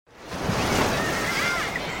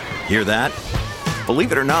Hear that?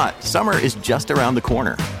 Believe it or not, summer is just around the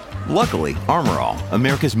corner. Luckily, Armor All,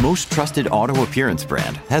 America's most trusted auto appearance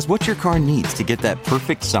brand, has what your car needs to get that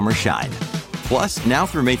perfect summer shine. Plus, now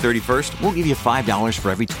through May 31st, we'll give you $5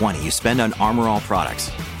 for every $20 you spend on Armor All products.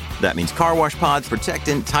 That means car wash pods,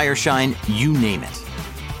 protectant, tire shine, you name it.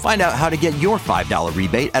 Find out how to get your $5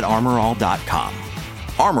 rebate at armorall.com.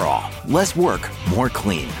 Armor All, less work, more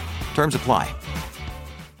clean. Terms apply.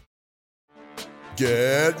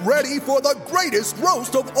 Get ready for the greatest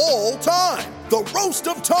roast of all time, the Roast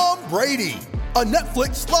of Tom Brady, a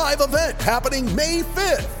Netflix live event happening May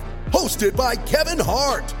 5th. Hosted by Kevin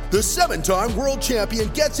Hart, the 7-time world champion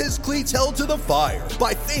gets his cleats held to the fire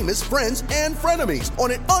by famous friends and frenemies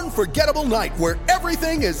on an unforgettable night where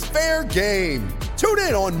everything is fair game. Tune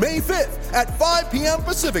in on May 5th at 5 p.m.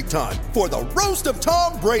 Pacific time for the Roast of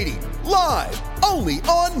Tom Brady, live only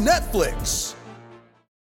on Netflix.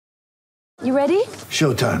 You ready?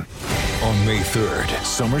 Showtime. On May 3rd,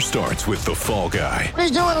 summer starts with The Fall Guy. Let's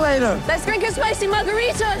do it later. Let's drink a spicy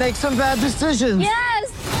margarita. Make some bad decisions.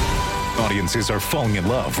 Yes. Audiences are falling in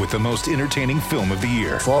love with the most entertaining film of the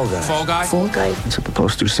year. Fall Guy. Fall Guy? Fall Guy. That's what the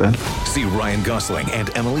poster said. See Ryan Gosling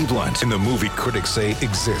and Emily Blunt in the movie critics say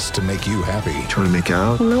exists to make you happy. Trying to make it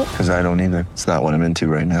out? Nope. Because I don't either. It's not what I'm into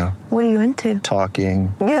right now. What are you into?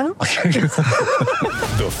 Talking. Yeah.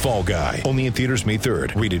 The Fall Guy. Only in theaters May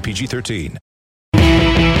 3rd. Rated PG-13.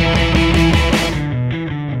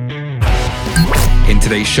 In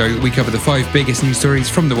today's show, we cover the 5 biggest news stories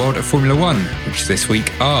from the world of Formula One, which this week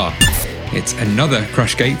are: it's another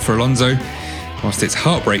crashgate for Alonso, whilst it's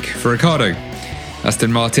heartbreak for Ricciardo.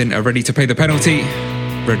 Aston Martin are ready to pay the penalty.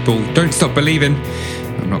 Red Bull don't stop believing.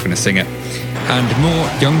 I'm not going to sing it. And more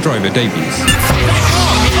young driver debuts.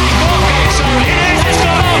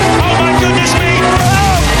 Oh my goodness me!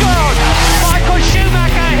 Oh God! Michael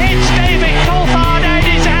Schumacher hits David Coulthard and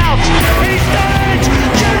is out. He's done it.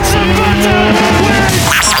 Jenson Button wins.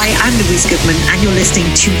 Hi, I'm Louise Goodman, and you're listening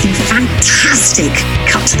to the fantastic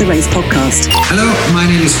Cut to the Race podcast. Hello, my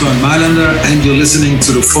name is Bernd Mailander, and you're listening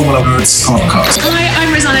to the Formula Nerds podcast. Hi, I'm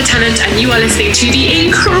Rosanna Tennant, and you are listening to the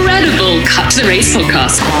incredible Cut to the Race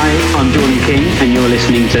podcast. Hi, I'm Jordan King, and you're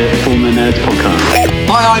listening to the Formula Nerds podcast.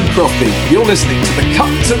 Hi, I'm Crofty. You're listening to the Cut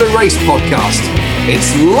to the Race podcast.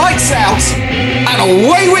 It's lights out, and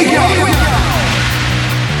away we go!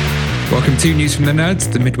 Welcome to News from the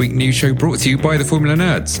Nerds, the midweek news show brought to you by the Formula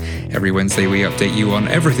Nerds. Every Wednesday we update you on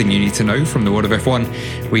everything you need to know from the world of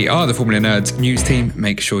F1. We are the Formula Nerds news team.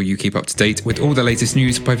 Make sure you keep up to date with all the latest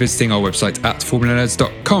news by visiting our website at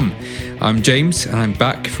formulanerds.com. I'm James, and I'm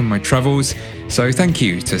back from my travels. So thank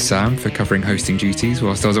you to Sam for covering hosting duties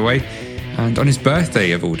whilst I was away, and on his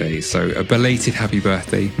birthday of all days. So a belated happy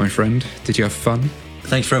birthday, my friend. Did you have fun?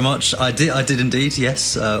 Thanks very much. I did indeed.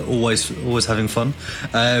 Yes, always having fun.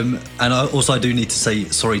 And I do need to say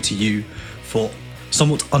sorry to you for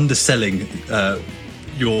somewhat underselling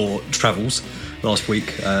your travels last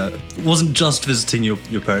week. It wasn't just visiting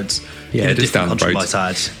your parents. Yeah, in a just different down the country,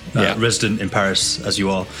 road. might add. Resident in Paris as you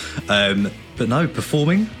are, but no,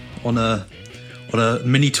 performing on a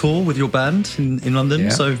mini tour with your band in London. Yeah,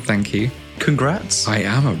 so thank you. Congrats. I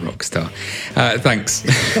am a rock star. Thanks.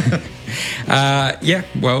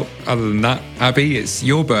 Well, other than that, Abby, it's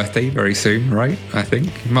your birthday very soon, right? I think.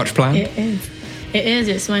 Much planned? It is.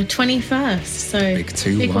 It's my 21st.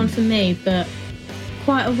 So big one for me, but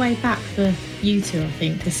quite a way back for you two, I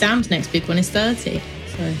think. Because Sam's next big one is 30.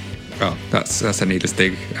 So. Well, that's a needless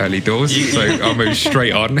dig early doors. So I'll move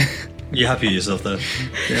straight on. You're happy with yourself, though?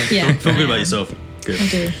 Yeah. Feel good about yourself. Good. I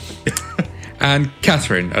do. And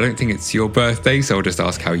Catherine, I don't think it's your birthday, so I'll just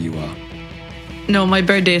ask how you are. No, my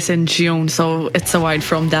birthday is in June, so it's a while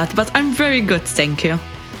from that. But I'm very good, thank you.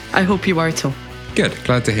 I hope you are too. Good,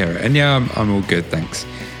 glad to hear it. And yeah, I'm all good, thanks.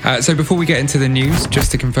 So before we get into the news,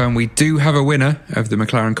 just to confirm, we do have a winner of the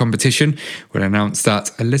McLaren competition. We'll announce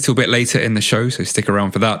that a little bit later in the show, so stick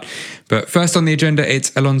around for that. But first on the agenda,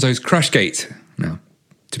 it's Alonso's Crashgate. Now,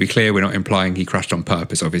 to be clear, we're not implying he crashed on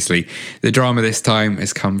purpose, obviously. The drama this time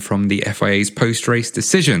has come from the FIA's post-race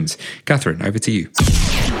decisions. Catherine, over to you.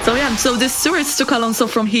 So the stewards took Alonso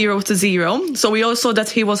from hero to zero. So we all saw that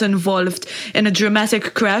he was involved in a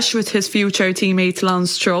dramatic crash with his future teammate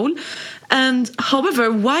Lance Stroll. And however,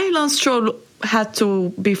 while Lance Stroll had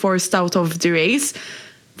to be forced out of the race,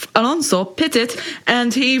 Alonso pitted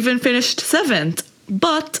and he even finished 7th.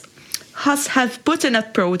 But Haas have put in a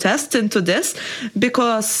protest into this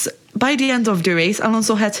because by the end of the race,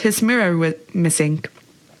 Alonso had his mirror missing.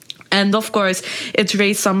 And of course, it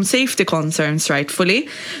raised some safety concerns, rightfully.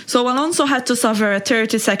 So Alonso had to suffer a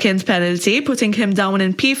 30-second penalty, putting him down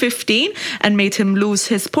in P15 and made him lose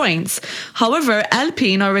his points. However,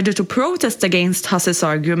 Alpine are ready to protest against Haas's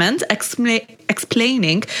argument,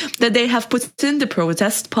 explaining that they have put in the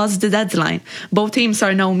protest past the deadline. Both teams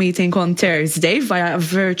are now meeting on Thursday via a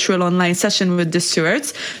virtual online session with the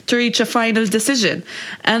stewards to reach a final decision.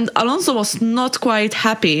 And Alonso was not quite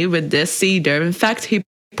happy with this either. In fact, he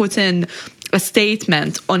put in a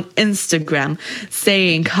statement on Instagram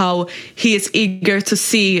saying how he is eager to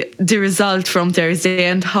see the result from Thursday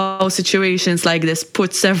and how situations like this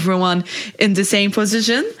puts everyone in the same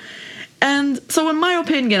position. And so in my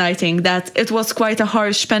opinion, I think that it was quite a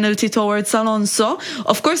harsh penalty towards Alonso.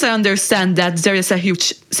 Of course, I understand that there is a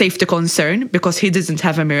huge safety concern because he didn't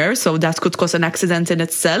have a mirror, so that could cause an accident in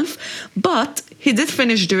itself. But he did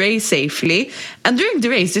finish the race safely. And during the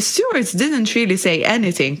race, the stewards didn't really say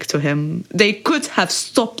anything to him. They could have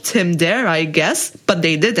stopped him there, I guess, but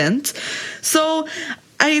they didn't. So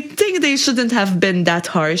I think they shouldn't have been that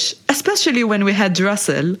harsh, especially when we had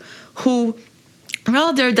Russell, who,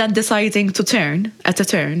 rather than deciding to turn at a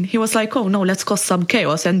turn, he was like, oh no, let's cause some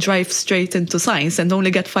chaos and drive straight into Sainz and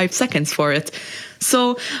only get 5 seconds for it.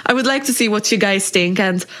 So I would like to see what you guys think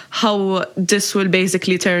and how this will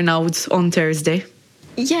basically turn out on Thursday.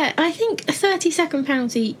 Yeah, I think a 30-second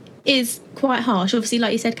penalty is quite harsh. Obviously,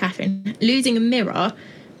 like you said, Catherine, losing a mirror,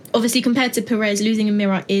 obviously compared to Perez, losing a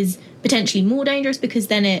mirror is potentially more dangerous because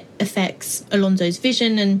then it affects Alonso's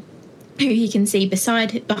vision and who he can see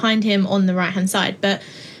behind him on the right-hand side. But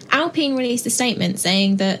Alpine released a statement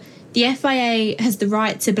saying that the FIA has the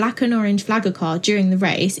right to black and orange flag a car during the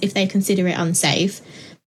race if they consider it unsafe.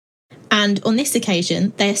 And on this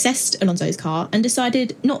occasion, they assessed Alonso's car and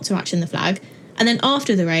decided not to action the flag. And then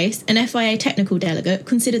after the race, an FIA technical delegate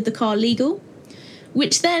considered the car legal,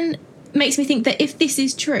 which then makes me think that if this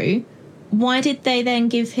is true, why did they then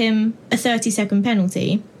give him a 30-second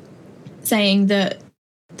penalty saying that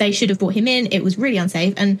they should have brought him in, it was really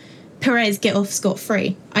unsafe, and Perez get off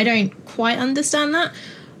scot-free? I don't quite understand that.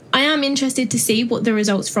 I am interested to see what the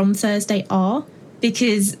results from Thursday are,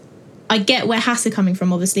 because I get where Haas are coming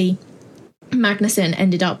from. Obviously, Magnussen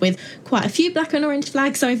ended up with quite a few black and orange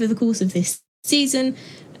flags over the course of this season.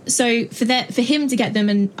 So for him to get them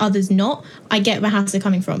and others not, I get where Haas are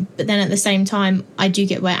coming from. But then at the same time, I do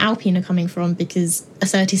get where Alpine are coming from, because a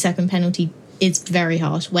 30-second penalty is very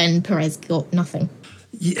harsh when Perez got nothing.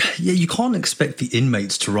 Yeah, you can't expect the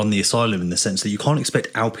inmates to run the asylum in the sense that you can't expect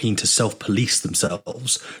Alpine to self-police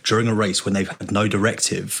themselves during a race when they've had no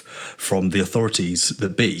directive from the authorities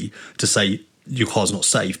that be to say your car's not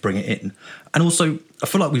safe, bring it in. And also, I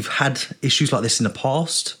feel like we've had issues like this in the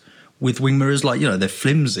past with wing mirrors. Like, they're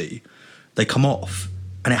flimsy, they come off,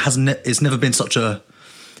 and it's never been such a...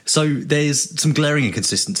 So there's some glaring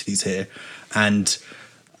inconsistencies here. And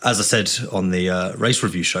as I said on the race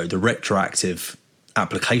review show, the retroactive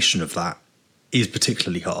application of that is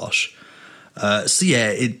particularly harsh.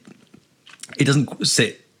 It doesn't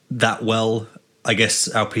sit that well. I guess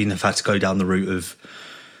Alpine have had to go down the route of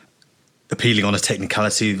appealing on a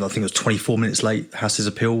technicality. I think it was 24 minutes late Haas's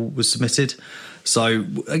appeal was submitted. So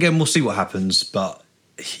again, we'll see what happens. But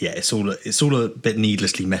yeah, it's all a bit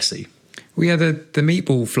needlessly messy. Well, yeah, the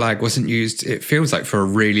meatball flag wasn't used, it feels like, for a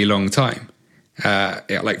really long time.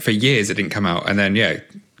 Like for years it didn't come out, and then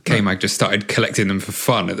K-Mag just started collecting them for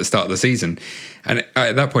fun at the start of the season. And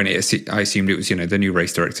at that point, I assumed it was, the new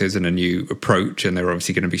race directors and a new approach, and they were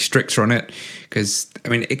obviously going to be stricter on it. Because, I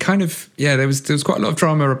mean, it kind of, there was quite a lot of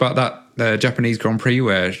drama about that Japanese Grand Prix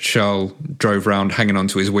where Charles drove around hanging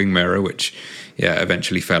onto his wing mirror, which,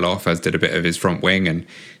 eventually fell off, as did a bit of his front wing. And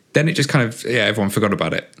then it just kind of, everyone forgot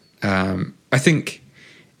about it. I think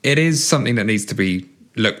it is something that needs to be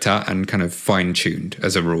looked at and kind of fine-tuned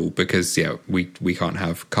as a rule, because we can't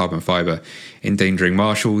have carbon fibre endangering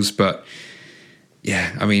marshals. But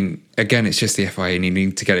I mean, again, it's just the FIA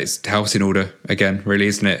needing to get its house in order again, really,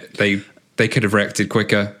 isn't it? They could have reacted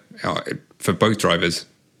quicker for both drivers.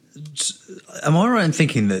 Am I right in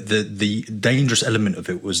thinking that the dangerous element of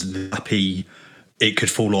it was the happy it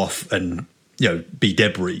could fall off and be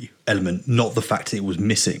debris element, not the fact that it was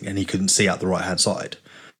missing and he couldn't see out the right hand side?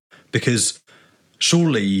 Because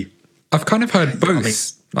surely... I've kind of heard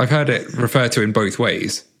both. I've heard it referred to in both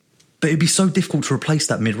ways. But it'd be so difficult to replace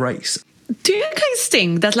that mid-race. Do you guys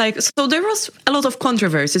think that, so there was a lot of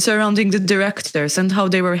controversy surrounding the directors and how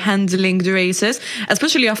they were handling the races,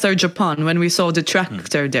 especially after Japan, when we saw the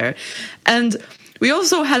tractor there. And we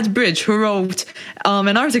also had Bridge, who wrote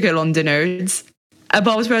an article on the Nerds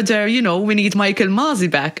about whether, we need Michael Masi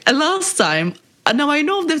back. And last time, now I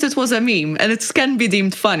know that it was a meme and it can be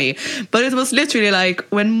deemed funny, but it was literally like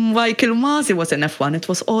when Michael Masi was in F1, it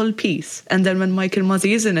was all peace. And then when Michael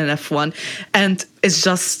Masi is in an F1 and it's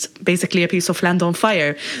just basically a piece of land on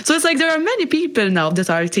fire. So it's like there are many people now that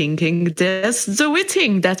are thinking this. Do we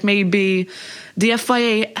think that maybe the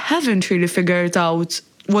FIA haven't really figured out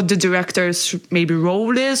what the director's maybe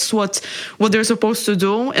role is, what they're supposed to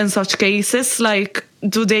do in such cases? Like,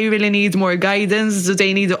 do they really need more guidance? Do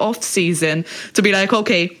they need the off season to be like,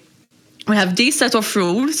 okay, we have these set of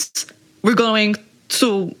rules, we're going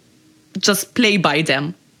to just play by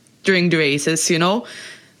them during the races, you know?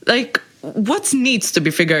 Like, what needs to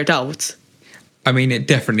be figured out? I mean, it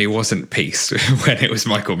definitely wasn't peace when it was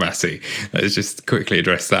Michael Masi. Let's just quickly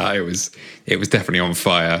address that. It was definitely on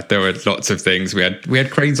fire. There were lots of things. We had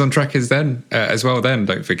cranes on trackers then as well. Then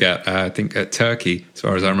don't forget, I think at Turkey, as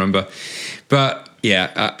far as I remember. But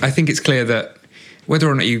yeah, I think it's clear that whether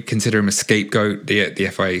or not you consider him a scapegoat, the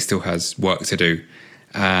FIA still has work to do.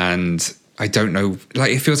 And I don't know.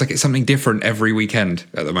 Like, it feels like it's something different every weekend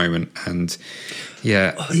at the moment. And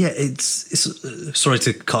yeah, it's sorry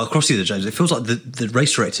to cut across you there, James. It feels like the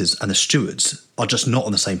race directors and the stewards are just not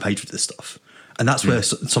on the same page with this stuff, and that's where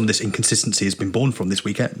some of this inconsistency has been born from this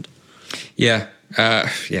weekend. Yeah,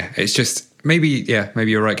 it's just maybe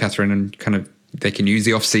you're right, Catherine, and kind of they can use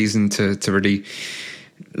the off season to really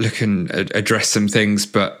look and address some things.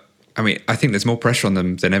 But I mean, I think there's more pressure on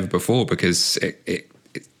them than ever before because it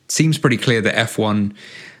seems pretty clear that F1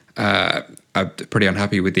 are pretty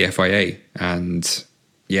unhappy with the FIA, and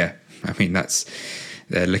yeah, I mean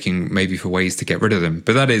they're looking maybe for ways to get rid of them,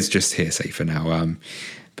 but that is just hearsay for now.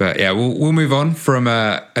 But yeah, we'll move on from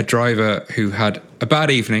a driver who had a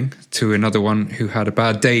bad evening to another one who had a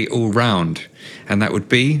bad day all round, and that would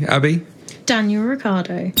be Abby? Daniel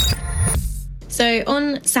Ricciardo. So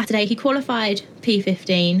on Saturday he qualified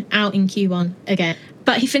P15 out in Q1 again,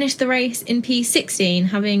 but he finished the race in P16,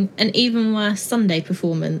 having an even worse Sunday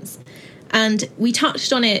performance. And we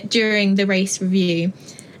touched on it during the race review.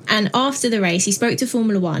 And after the race, he spoke to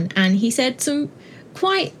Formula One and he said some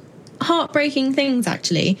quite heartbreaking things,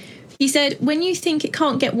 actually. He said, when you think it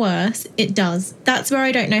can't get worse, it does. That's where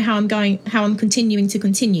I don't know how I'm continuing to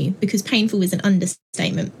continue, because painful is an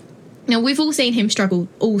understatement. Now, we've all seen him struggle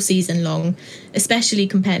all season long, especially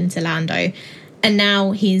compared to Lando. And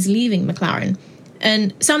now he's leaving McLaren.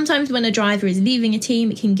 And sometimes when a driver is leaving a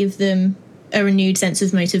team, it can give them a renewed sense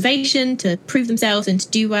of motivation to prove themselves and to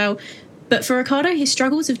do well. But for Ricciardo, his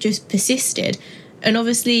struggles have just persisted. And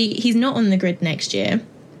obviously, he's not on the grid next year.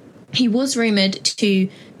 He was rumoured to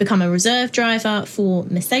become a reserve driver for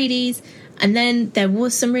Mercedes. And then there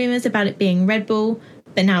was some rumours about it being Red Bull.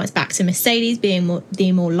 But now it's back to Mercedes being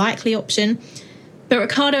the more likely option. But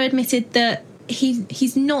Ricciardo admitted that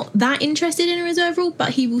he's not that interested in a reserve role,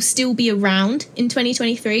 but he will still be around in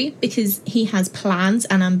 2023 because he has plans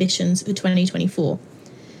and ambitions for 2024.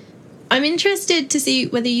 I'm interested to see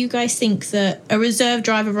whether you guys think that a reserve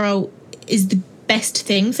driver role is the best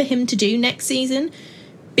thing for him to do next season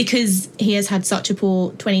because he has had such a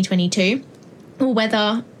poor 2022, or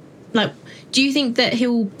whether, like, do you think that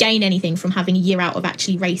he'll gain anything from having a year out of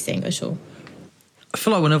actually racing at all? I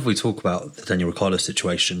feel like whenever we talk about the Daniel Ricciardo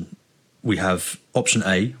situation, we have option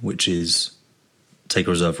A, which is take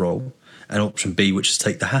a reserve role, and option B, which is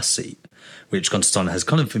take the Haas seat, which Gunther Steiner has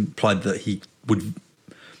kind of implied that he would,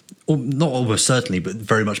 or not almost certainly, but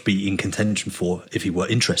very much be in contention for if he were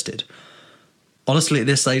interested. Honestly, at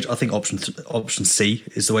this stage, I think option C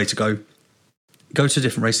is the way to go. Go to a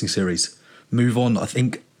different racing series. Move on. I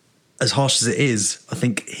think, as harsh as it is, I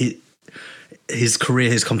think his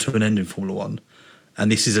career has come to an end in Formula One,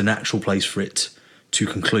 and this is a natural place for it to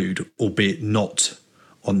conclude, albeit not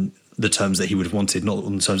on the terms that he would have wanted, not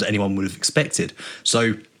on the terms that anyone would have expected.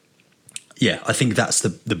 So, yeah, I think that's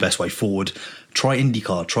the best way forward. Try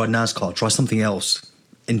IndyCar, try NASCAR, try something else.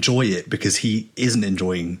 Enjoy it, because he isn't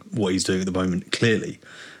enjoying what he's doing at the moment, clearly.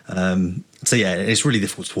 So, yeah, it's really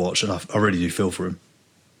difficult to watch, and I really do feel for him.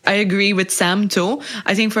 I agree with Sam too.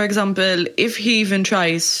 I think, for example, if he even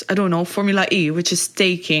tries, I don't know, Formula E, which is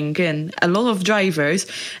taking in a lot of drivers,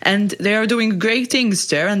 and they are doing great things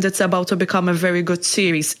there, and it's about to become a very good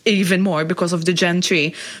series, even more because of the Gen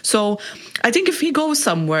 3. So I think if he goes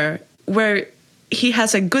somewhere where he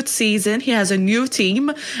has a good season, he has a new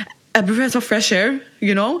team, a breath of fresh air,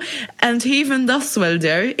 you know, and he even does well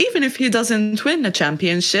there, even if he doesn't win a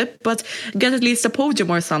championship, but get at least a podium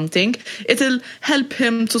or something, it'll help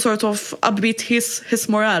him to sort of upbeat his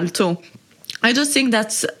morale too. I just think that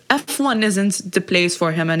F1 isn't the place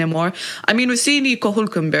for him anymore. I mean, we see Nico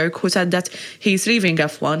Hülkenberg, who said that he's leaving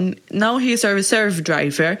F1. Now he's a reserve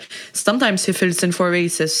driver. Sometimes he fills in for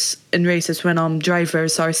races when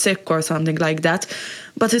drivers are sick or something like that.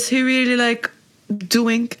 But is he really like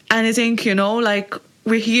doing anything? You know, like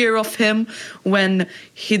we hear of him when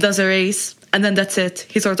he does a race, and then that's it.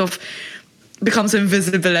 He sort of becomes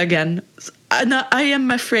invisible again. And I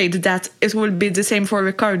am afraid that it will be the same for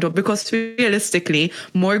Ricciardo, because realistically,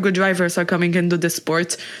 more good drivers are coming into the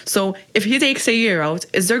sport. So if he takes a year out,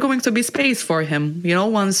 is there going to be space for him? You know,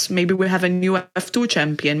 once maybe we have a new F2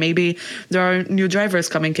 champion, maybe there are new drivers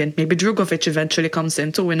coming in, maybe Drugovich eventually comes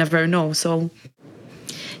in too, we never know. So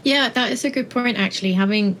yeah, that is a good point, actually.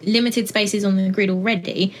 Having limited spaces on the grid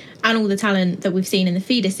already and all the talent that we've seen in the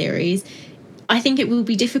feeder series, I think it will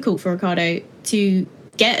be difficult for Ricciardo to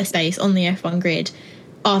get a space on the F1 grid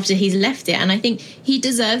after he's left it. And I think he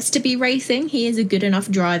deserves to be racing. He is a good enough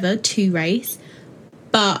driver to race.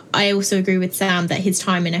 But I also agree with Sam that his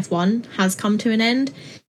time in F1 has come to an end.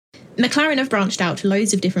 McLaren have branched out to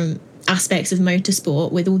loads of different aspects of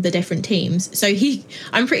motorsport with all the different teams. So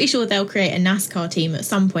I'm pretty sure they'll create a NASCAR team at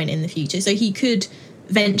some point in the future. So he could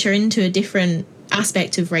venture into a different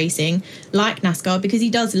aspect of racing like NASCAR, because he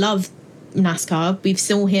does love NASCAR. We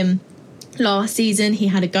saw him last season. He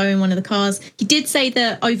had a go in one of the cars. He did say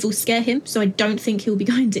that ovals scare him, so I don't think he'll be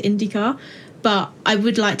going to IndyCar, but I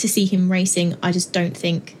would like to see him racing. I just don't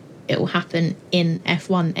think it will happen in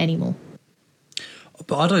F1 anymore.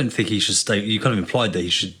 But I don't think he should stay. You kind of implied that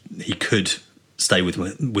he could stay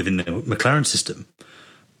within the McLaren system.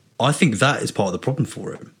 I think that is part of the problem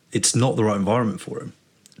for him. It's not the right environment for him.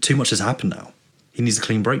 Too much has happened now. He needs a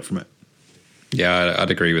clean break from it. Yeah, I'd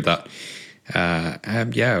agree with that. I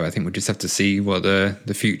think we'll just have to see what the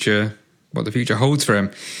future holds for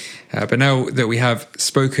him. But now that we have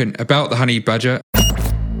spoken about the Honey Badger,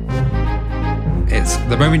 it's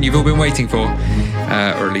the moment you've all been waiting for,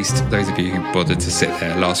 or at least those of you who bothered to sit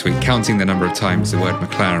there last week counting the number of times the word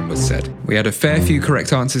McLaren was said. We had a fair few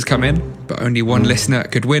correct answers come in, but only one listener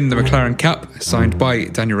could win the McLaren cap, signed by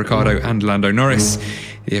Daniel Ricciardo and Lando Norris.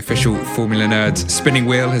 The official Formula Nerds spinning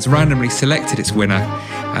wheel has randomly selected its winner,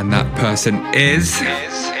 and that person is...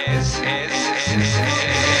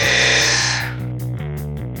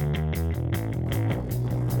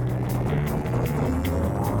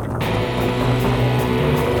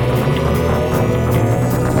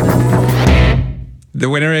 The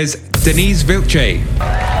winner is Denise Vilche.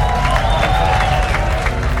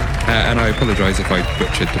 And I apologise if I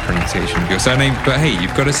butchered the pronunciation of your surname, but hey,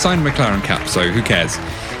 you've got a signed McLaren cap, so who cares?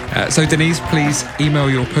 So Denise, please email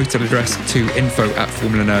your postal address to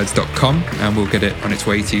info@formulanerds.com and we'll get it on its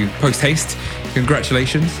way to you post-haste.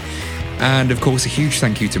 Congratulations. And of course, a huge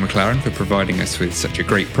thank you to McLaren for providing us with such a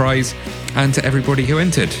great prize, and to everybody who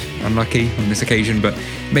entered. Unlucky on this occasion, but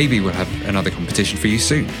maybe we'll have another competition for you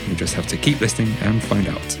soon. You'll just have to keep listening and find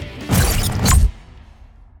out.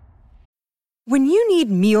 When you need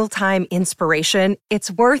mealtime inspiration, it's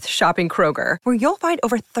worth shopping Kroger, where you'll find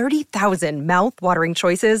over 30,000 mouth-watering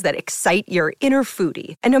choices that excite your inner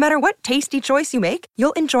foodie. And no matter what tasty choice you make,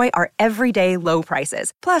 you'll enjoy our everyday low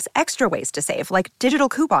prices, plus extra ways to save, like digital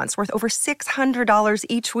coupons worth over $600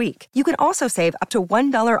 each week. You can also save up to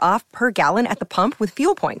 $1 off per gallon at the pump with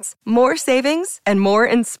fuel points. More savings and more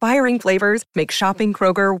inspiring flavors make shopping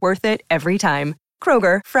Kroger worth it every time.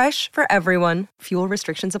 Kroger, fresh for everyone. Fuel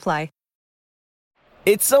restrictions apply.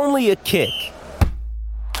 It's only a kick,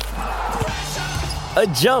 a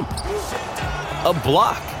jump, a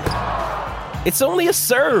block. It's only a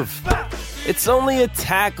serve. It's only a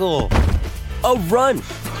tackle, a run.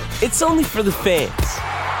 It's only for the fans.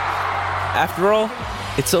 After all,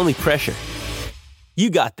 it's only pressure. You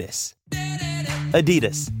got this.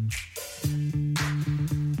 Adidas.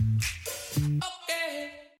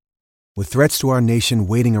 With threats to our nation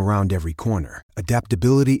waiting around every corner,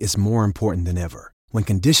 adaptability is more important than ever. When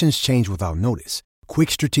conditions change without notice,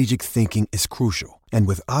 quick strategic thinking is crucial. And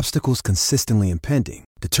with obstacles consistently impending,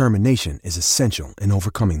 determination is essential in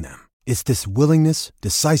overcoming them. It's this willingness,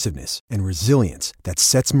 decisiveness, and resilience that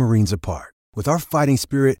sets Marines apart. With our fighting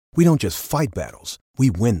spirit, we don't just fight battles, we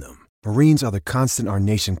win them. Marines are the constant our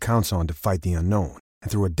nation counts on to fight the unknown. And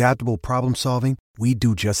through adaptable problem solving, we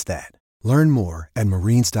do just that. Learn more at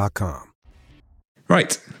marines.com.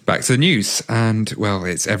 Right, back to the news. And, well,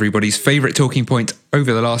 it's everybody's favourite talking point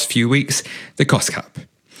over the last few weeks, the cost cap.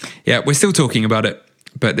 Yeah, we're still talking about it,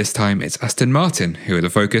 but this time it's Aston Martin who are the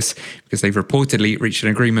focus, because they've reportedly reached an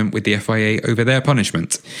agreement with the FIA over their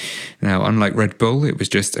punishment. Now, unlike Red Bull, it was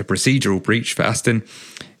just a procedural breach for Aston.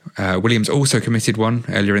 Williams also committed one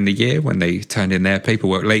earlier in the year when they turned in their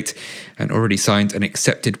paperwork late and already signed an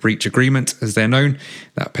accepted breach agreement, as they're known.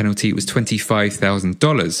 That penalty was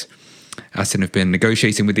 $25,000. Aston have been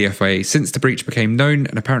negotiating with the FIA since the breach became known,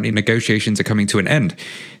 and apparently negotiations are coming to an end.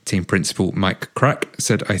 Team principal Mike Crack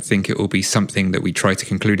said, "I think it will be something that we try to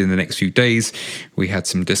conclude in the next few days. We had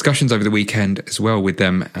some discussions over the weekend as well with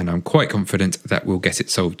them, and I'm quite confident that we'll get it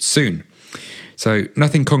solved soon." So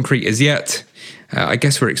nothing concrete as yet. I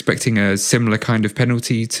guess we're expecting a similar kind of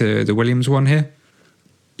penalty to the Williams one here.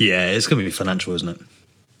 Yeah, it's going to be financial, isn't it?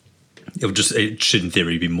 It should in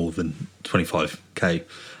theory be more than 25k.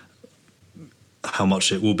 How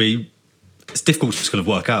much it will be, it's difficult to kind of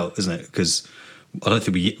work out, isn't it? Because I don't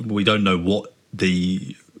think we don't know what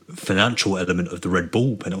the financial element of the Red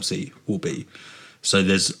Bull penalty will be. So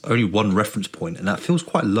there's only one reference point, and that feels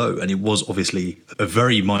quite low. And it was obviously a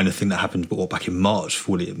very minor thing that happened back in March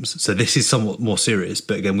for Williams. So this is somewhat more serious.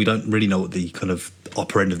 But again, we don't really know what the kind of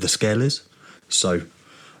upper end of the scale is. So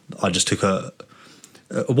I just took a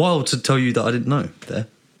while to tell you that I didn't know there.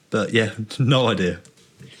 But yeah, no idea.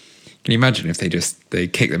 Can you imagine if they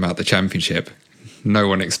kick them out the championship, no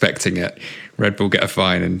one expecting it, Red Bull get a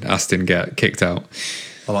fine and Aston get kicked out?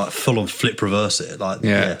 I like full on flip reverse it.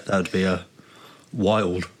 Yeah, that would be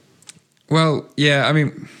wild. Well, yeah, I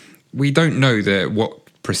mean, we don't know what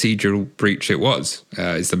procedural breach it was,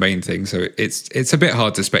 is the main thing. So it's a bit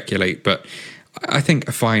hard to speculate, but I think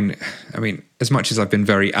a fine, I mean, as much as I've been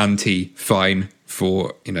very anti-fine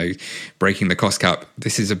for, breaking the cost cap,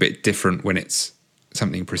 this is a bit different when it's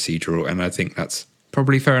something procedural, and I think that's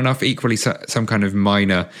probably fair enough. Equally, some kind of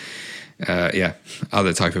minor,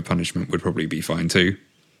 other type of punishment would probably be fine too.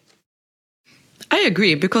 I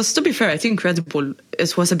agree, because to be fair, I think Red Bull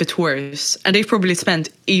was a bit worse, and they probably spent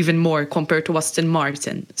even more compared to Aston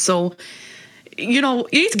Martin. So, you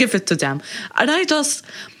need to give it to them. And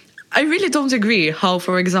I really don't agree how,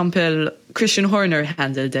 for example, Christian Horner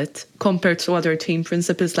handled it compared to other team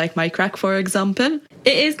principals like Mike Crack, for example.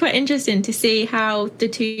 It is quite interesting to see how the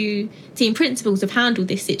two team principals have handled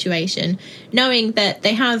this situation, knowing that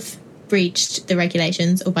they have breached the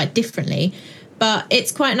regulations, albeit differently. But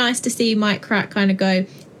it's quite nice to see Mike Crack kind of go,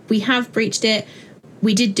 we have breached it.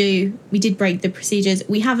 We did break the procedures.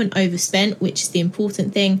 We haven't overspent, which is the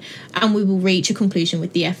important thing. And we will reach a conclusion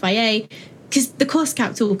with the FIA. Because the cost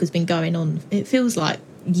cap talk has been going on, it feels like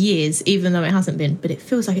years, even though it hasn't been, but it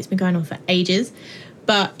feels like it's been going on for ages.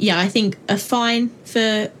 But yeah, I think a fine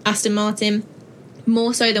for Aston Martin,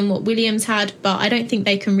 more so than what Williams had, but I don't think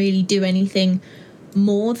they can really do anything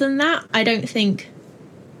more than that. I don't think,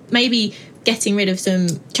 maybe getting rid of some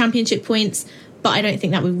championship points, but I don't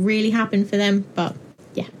think that would really happen for them. But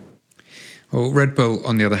yeah. Well, Red Bull,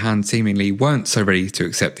 on the other hand, seemingly weren't so ready to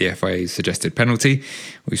accept the FIA's suggested penalty.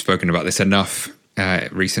 We've spoken about this enough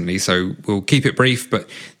recently, so we'll keep it brief. But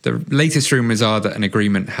the latest rumours are that an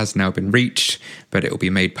agreement has now been reached, but it will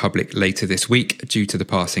be made public later this week due to the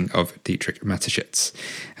passing of Dietrich Mateschitz.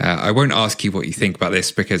 I won't ask you what you think about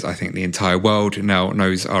this, because I think the entire world now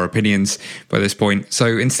knows our opinions by this point. So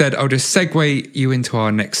instead, I'll just segue you into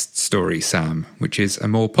our next story, Sam, which is a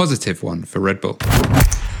more positive one for Red Bull.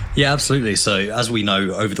 Yeah, absolutely. So as we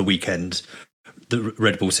know, over the weekend, the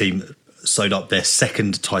Red Bull team sewed up their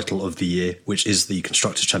second title of the year, which is the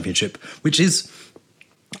Constructors' Championship, which is,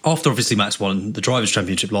 after obviously Max won the Drivers'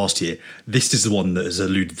 Championship last year, this is the one that has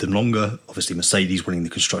eluded them longer. Obviously, Mercedes winning the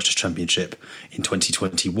Constructors' Championship in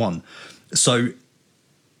 2021. So,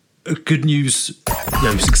 good news,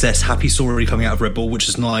 success, happy story coming out of Red Bull, which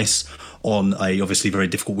is nice on a obviously very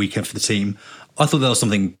difficult weekend for the team. I thought there was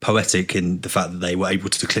something poetic in the fact that they were able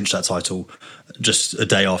to clinch that title just a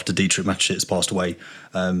day after Dietrich Mateschitz passed away.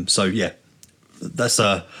 So, yeah, that's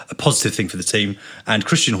a positive thing for the team. And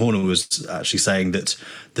Christian Horner was actually saying that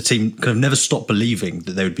the team kind of never stopped believing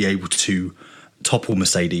that they would be able to topple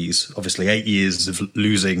Mercedes. Obviously, 8 years of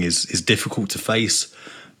losing is difficult to face,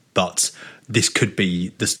 but this could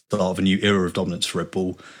be the start of a new era of dominance for Red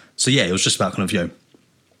Bull. So, yeah, it was just about kind of,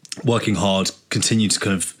 working hard, continue to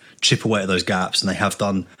kind of chip away at those gaps, and they have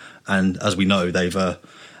done. And as we know, they've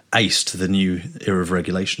aced the new era of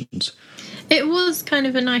regulations. It was kind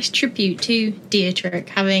of a nice tribute to Dietrich,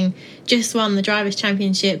 having just won the Drivers'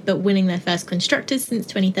 Championship, but winning their first Constructors since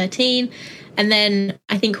 2013. And then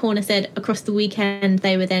I think Horner said across the weekend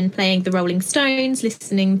they were then playing the Rolling Stones,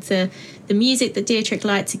 listening to the music that Dietrich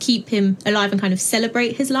liked to keep him alive and kind of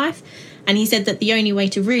celebrate his life. And he said that the only way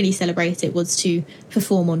to really celebrate it was to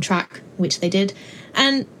perform on track, which they did.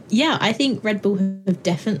 And yeah, I think Red Bull have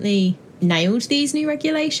definitely nailed these new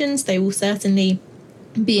regulations. They will certainly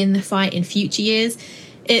be in the fight in future years.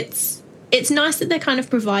 It's it's nice that they're kind of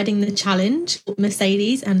providing the challenge,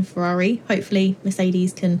 Mercedes and Ferrari. Hopefully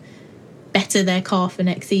Mercedes can better their car for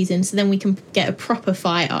next season, so then we can get a proper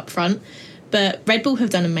fight up front. But Red Bull have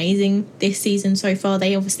done amazing this season so far.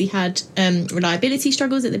 They obviously had reliability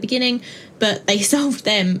struggles at the beginning, but they solved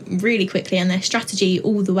them really quickly, and their strategy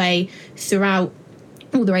all the way throughout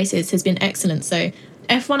all the races has been excellent. So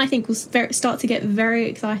F1, I think, will start to get very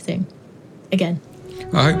exciting again.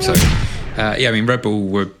 I hope so. Red Bull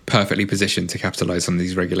were perfectly positioned to capitalise on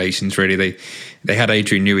these regulations, really. They had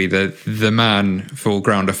Adrian Newey, the man for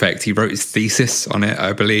ground effect. He wrote his thesis on it,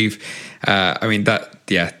 I believe.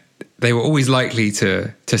 They were always likely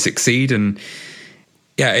to succeed. And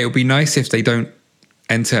it would be nice if they don't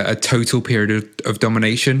enter a total period of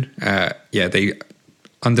domination. They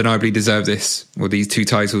undeniably deserve this, or these 2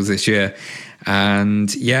 titles this year.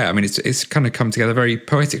 And it's kind of come together very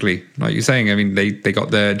poetically, like you're saying. I mean, they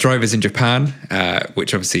got their drivers in Japan,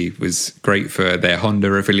 which obviously was great for their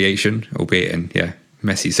Honda affiliation, albeit in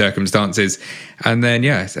messy circumstances. And then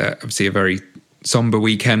obviously a very somber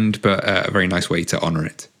weekend, but a very nice way to honour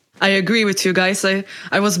it. I agree with you guys.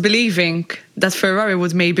 I was believing that Ferrari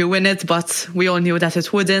would maybe win it, but we all knew that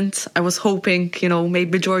it wouldn't. I was hoping,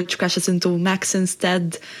 maybe George crashes into Max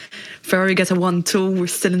instead. Ferrari get a 1-2. We're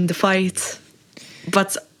still in the fight.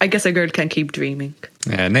 But I guess a girl can keep dreaming.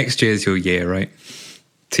 Next year's your year, right?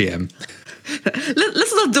 TM.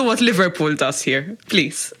 Let's not do what Liverpool does here,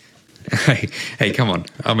 please. Hey, come on.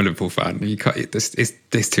 I'm a Liverpool fan. You can't.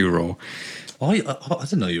 This too raw. I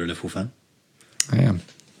didn't know you were a Liverpool fan. I am.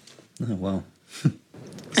 Oh, well.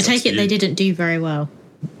 I take it they didn't do very well.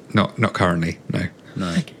 Not currently, no. No,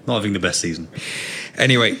 okay. Not having the best season.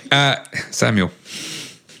 Anyway, Samuel.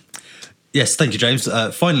 Yes, thank you, James.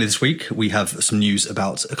 Finally this week, we have some news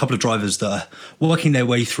about a couple of drivers that are working their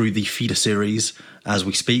way through the feeder series as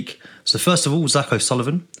we speak. So first of all, Zach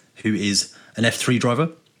O'Sullivan, who is an F3 driver,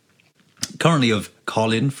 currently of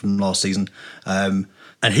Carlin from last season. And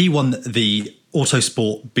he won the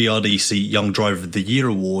Autosport BRDC Young Driver of the Year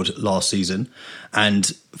award last season. And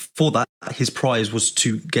for that, his prize was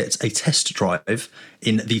to get a test drive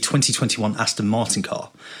in the 2021 Aston Martin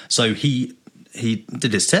car. So he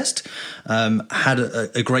did his test, had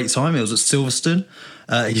a great time. It was at Silverstone.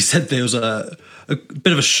 He said there was a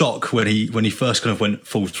bit of a shock when he first kind of went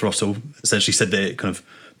full throttle. Essentially said that it kind of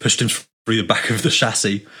pushed him through the back of the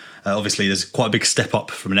chassis. Obviously, there's quite a big step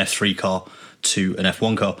up from an F3 car to an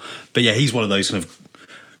F1 car. But yeah, he's one of those kind of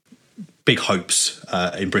big hopes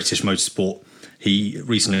in British motorsport. He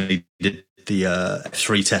recently did the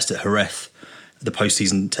F3 test at Jerez, the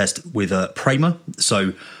postseason test with Prema.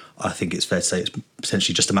 So I think it's fair to say it's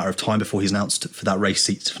potentially just a matter of time before he's announced for that race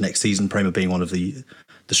seat for next season, Prema being one of the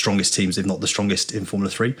strongest teams, if not the strongest in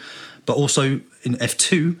Formula 3. But also in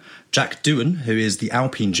F2, Jack Doohan, who is the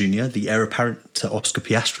Alpine junior, the heir apparent to Oscar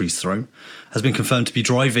Piastri's throne, has been confirmed to be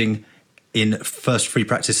driving in first free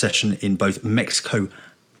practice session in both Mexico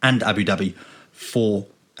and Abu Dhabi for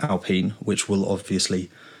Alpine, which will obviously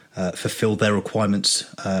fulfill their requirements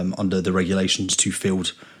under the regulations to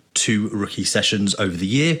field 2 rookie sessions over the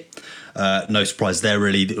year. No surprise there,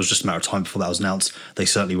 really. It was just a matter of time before that was announced. They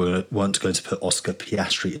certainly weren't going to put Oscar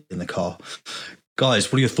Piastri in the car.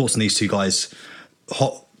 Guys, what are your thoughts on these 2 guys?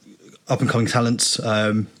 Hot, up-and-coming talents.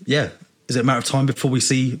 Is it a matter of time before we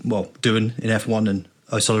see, Doohan in F1 and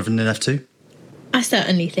O'Sullivan in F2? I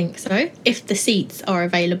certainly think so, if the seats are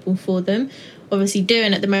available for them. Obviously,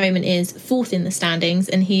 Doohan at the moment is 4th in the standings,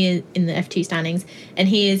 and he is in the F2 standings, and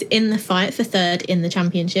he is in the fight for 3rd in the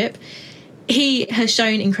championship. He has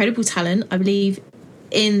shown incredible talent. I believe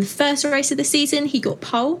in the first race of the season, he got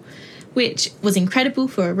pole, which was incredible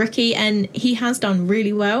for a rookie, and he has done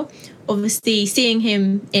really well. Obviously, seeing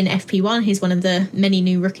him in FP1, he's one of the many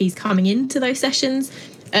new rookies coming into those sessions.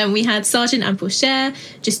 We had Sargent and Pourchaire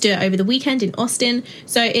just do it over the weekend in Austin.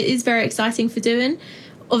 So it is very exciting for Doohan.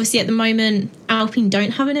 Obviously, at the moment, Alpine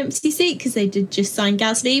don't have an empty seat because they did just sign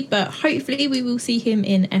Gasly, but hopefully we will see him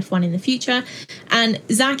in F1 in the future. And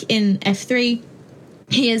Zach in F3,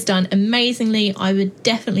 he has done amazingly. I would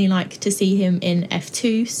definitely like to see him in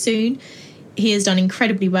F2 soon. He has done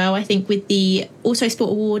incredibly well. I think with the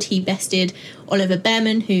Autosport Award, he bested Oliver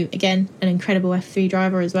Behrman, who, again, an incredible F3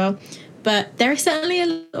 driver as well. But there is certainly a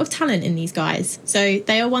lot of talent in these guys. So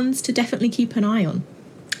they are ones to definitely keep an eye on.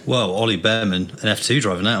 Well, Ollie Behrman, an F2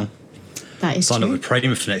 driver now. That is signed true. up with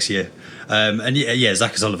Prema for next year.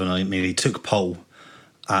 Zach O'Sullivan, I mean, he took pole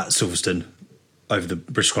at Silverstone over the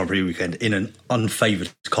British Grand Prix weekend in an unfavoured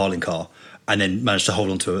Carlin car and then managed to hold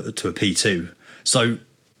on to a P2. So,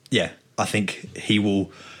 yeah, I think he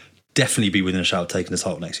will definitely be within a shout of taking the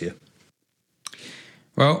title next year.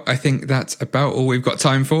 Well, I think that's about all we've got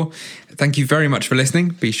time for. Thank you very much for listening.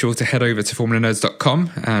 Be sure to head over to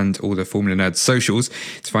formulanerds.com and all the Formula Nerds socials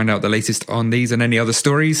to find out the latest on these and any other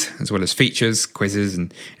stories, as well as features, quizzes,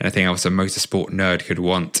 and anything else a motorsport nerd could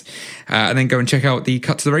want. And then go and check out the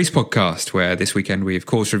Cut to the Race podcast, where this weekend we, of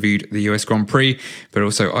course, reviewed the US Grand Prix, but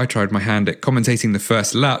also I tried my hand at commentating the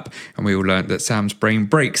first lap, and we all learned that Sam's brain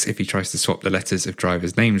breaks if he tries to swap the letters of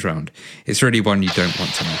drivers' names round. It's really one you don't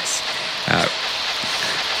want to miss.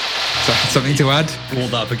 So, something to add?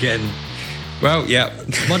 Warmed up again. Well, yeah.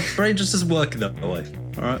 My brain just doesn't work that way.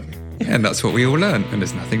 All right. Yeah, and that's what we all learn, and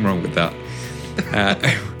there's nothing wrong with that.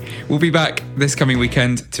 We'll be back this coming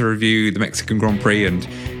weekend to review the Mexican Grand Prix, and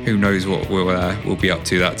who knows what we'll be up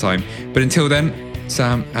to that time. But until then,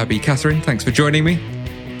 Sam, Abby, Catherine, thanks for joining me.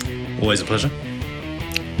 Always a pleasure.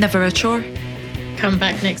 Never a chore. Come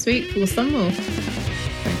back next week for some more.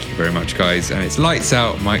 Thank you very much, guys. And it's lights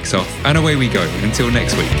out, mics off, and away we go. Until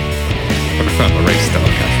next week. I prefer my race style,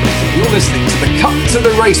 Catherine. You're listening to the Cut to the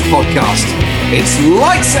Race podcast. It's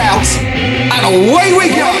lights out and away we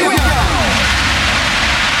go.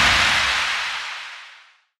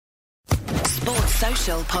 Sports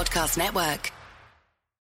Social Podcast Network.